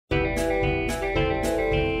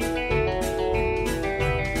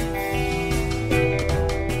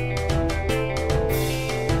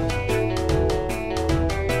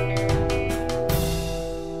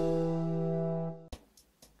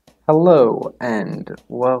Hello and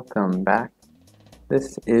welcome back.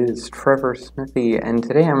 This is Trevor Smithy, and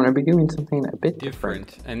today I'm going to be doing something a bit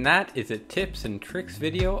different. And that is a tips and tricks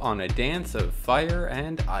video on a dance of fire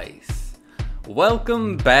and ice.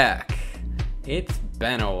 Welcome back! It's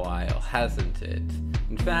been a while, hasn't it?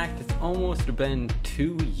 In fact, it's almost been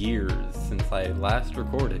 2 years since I last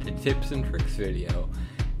recorded a tips and tricks video.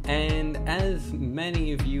 And as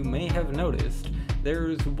many of you may have noticed,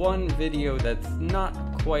 there's one video that's not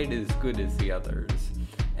quite as good as the others.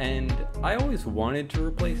 And I always wanted to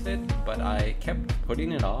replace it, but I kept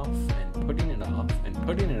putting it off and putting it off and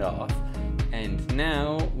putting it off. And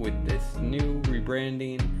now, with this new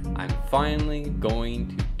rebranding, I'm finally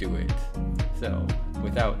going to do it. So,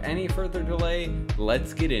 without any further delay,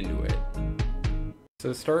 let's get into it. So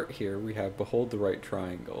to start here, we have Behold the Right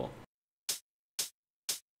Triangle.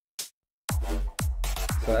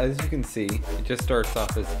 So as you can see, it just starts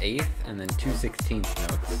off as 8th and then 2 16th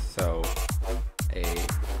notes. So a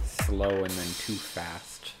slow and then 2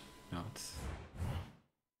 fast notes.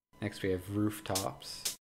 Next we have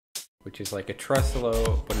Rooftops, which is like a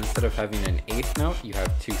tremolo, but instead of having an 8th note, you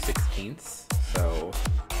have 2 16ths. So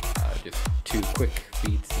just 2 quick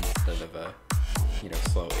beats instead of a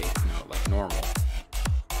slow 8th note like normal.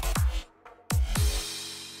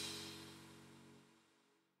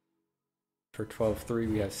 For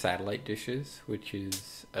 12-3 we have Satellite Dishes, which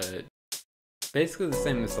is basically the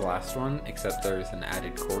same as the last one, except there's an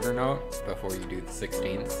added quarter note before you do the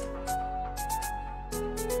 16ths.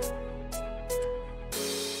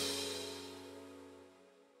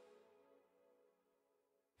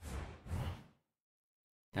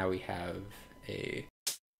 Now we have a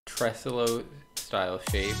tremolo style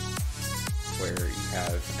shape where you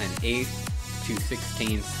have an 8th, 2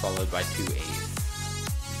 16ths followed by 2 8ths.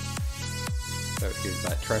 So here's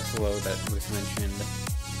that tremolo that was mentioned.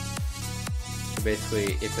 So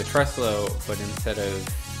basically it's a tremolo, but instead of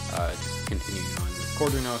just continuing on with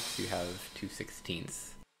quarter notes, you have 2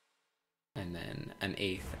 16ths and then an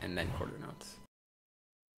 8th and then quarter notes.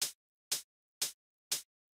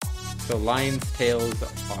 So lion's tails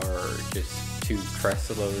are just 2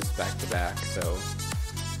 tremolos back to back. So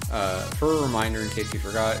for a reminder, in case you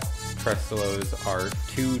forgot, tremolos are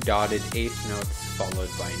 2 dotted 8th notes followed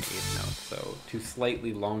by an 8th note. So 2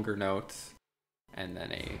 slightly longer notes and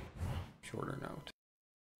then a shorter note.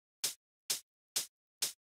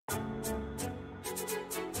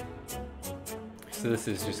 So this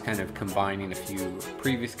is just kind of combining a few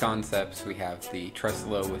previous concepts. We have the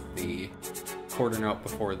tremolo with the quarter note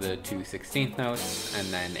before the 2 16th notes and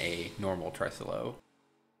then a normal tremolo.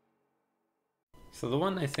 So the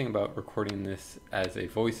one nice thing about recording this as a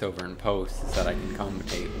voiceover in post is that I can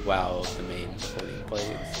commentate while the main recording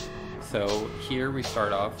plays. So here we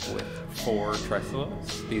start off with 4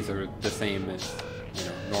 tremolos. These are the same as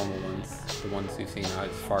normal ones, the ones we've seen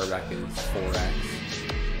as far back as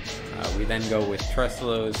 4x. We then go with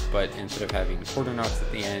tremolos, but instead of having quarter notes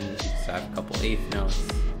at the end, you just have a couple 8th notes.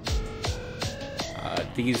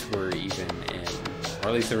 These were even in, or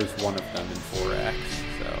at least there was one of them in 4x,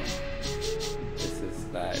 so this is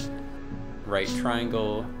that right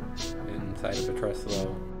triangle inside of a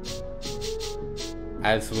tremolo.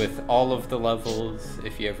 As with all of the levels,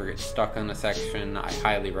 if you ever get stuck on a section, I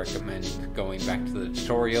highly recommend going back to the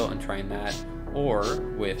tutorial and trying that, or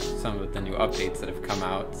with some of the new updates that have come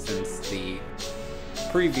out since the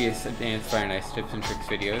previous Dance Fire and Ice tips and tricks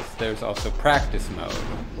videos. There's also practice mode,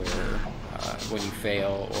 where when you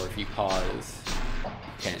fail or if you pause,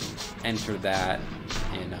 you can enter that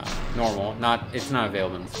in normal. It's not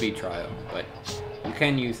available in the speed trial, but you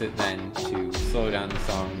can use it then to slow down the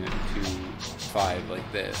song to 5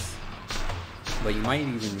 like this. But you might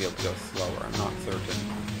even be able to go slower, I'm not certain.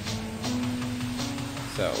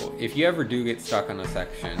 So if you ever do get stuck on a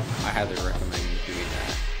section, I highly recommend doing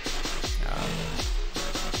that.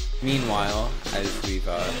 Meanwhile, as we've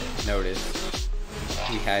noticed,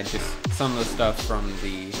 we had just some of the stuff from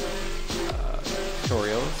the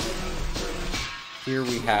tutorials. Here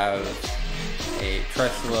we have a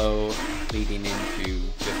tremolo leading into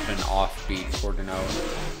just an offbeat quarter note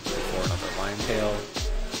before another lion tail.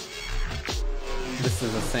 This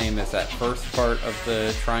is the same as that first part of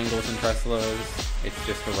the triangles and tremolos. It's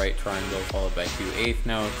just a right triangle followed by 2 8th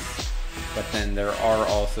notes. But then there are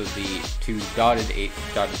also the 2 dotted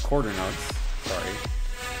quarter notes. Sorry.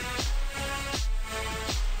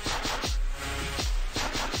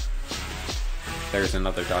 There's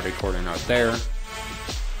another dotted quarter note there,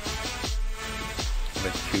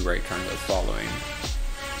 with 2 right triangles following.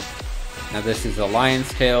 Now this is a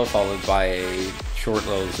lion's tail followed by a short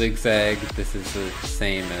little zigzag. This is the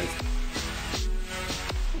same as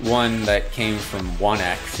one that came from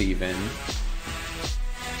 1x even.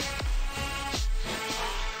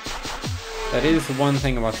 That is one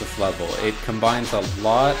thing about this level. It combines a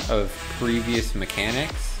lot of previous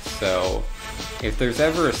mechanics, so if there's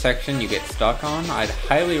ever a section you get stuck on, I'd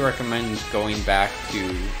highly recommend going back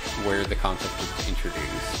to where the concept was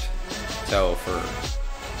introduced. So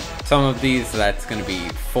for some of these, that's going to be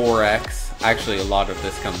 4x. Actually, a lot of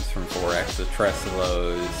this comes from 4x, the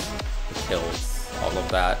Tressalos, the tilts, all of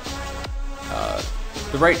that.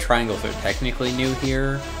 The right triangles are technically new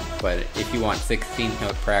here, but if you want 16th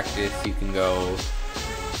note practice, you can go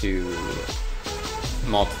to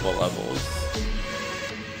multiple levels.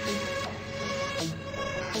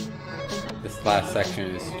 This last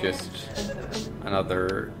section is just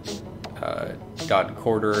another dotted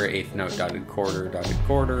quarter, 8th note dotted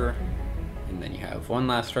quarter, and then you have one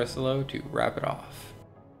last Tressalo to wrap it off.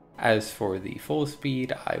 As for the full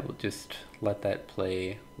speed, I will just let that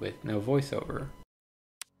play with no voiceover.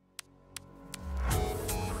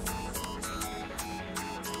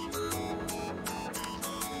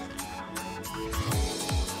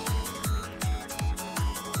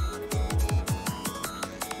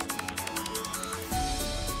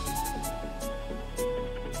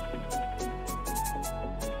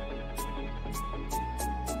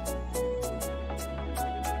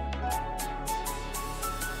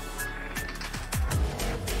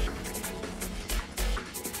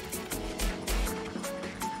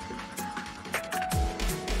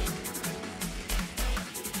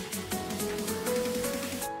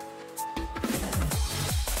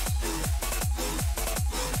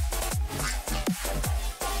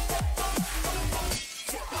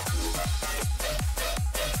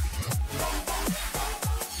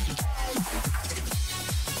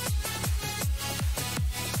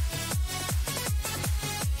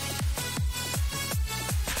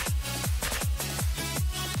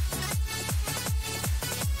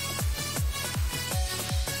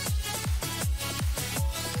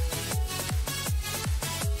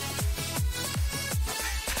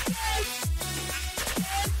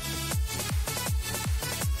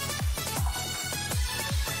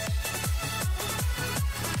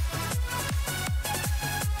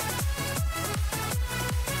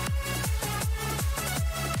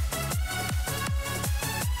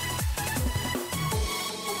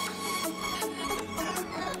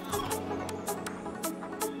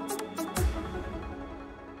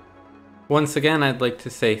 Once again, I'd like to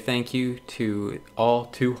say thank you to all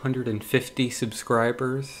 250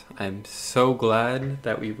 subscribers. I'm so glad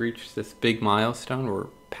that we reached this big milestone. We're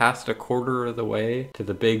past a quarter of the way to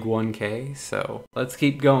the big 1K, so let's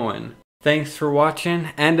keep going. Thanks for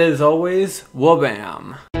watching, and as always,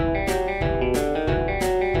 wabam!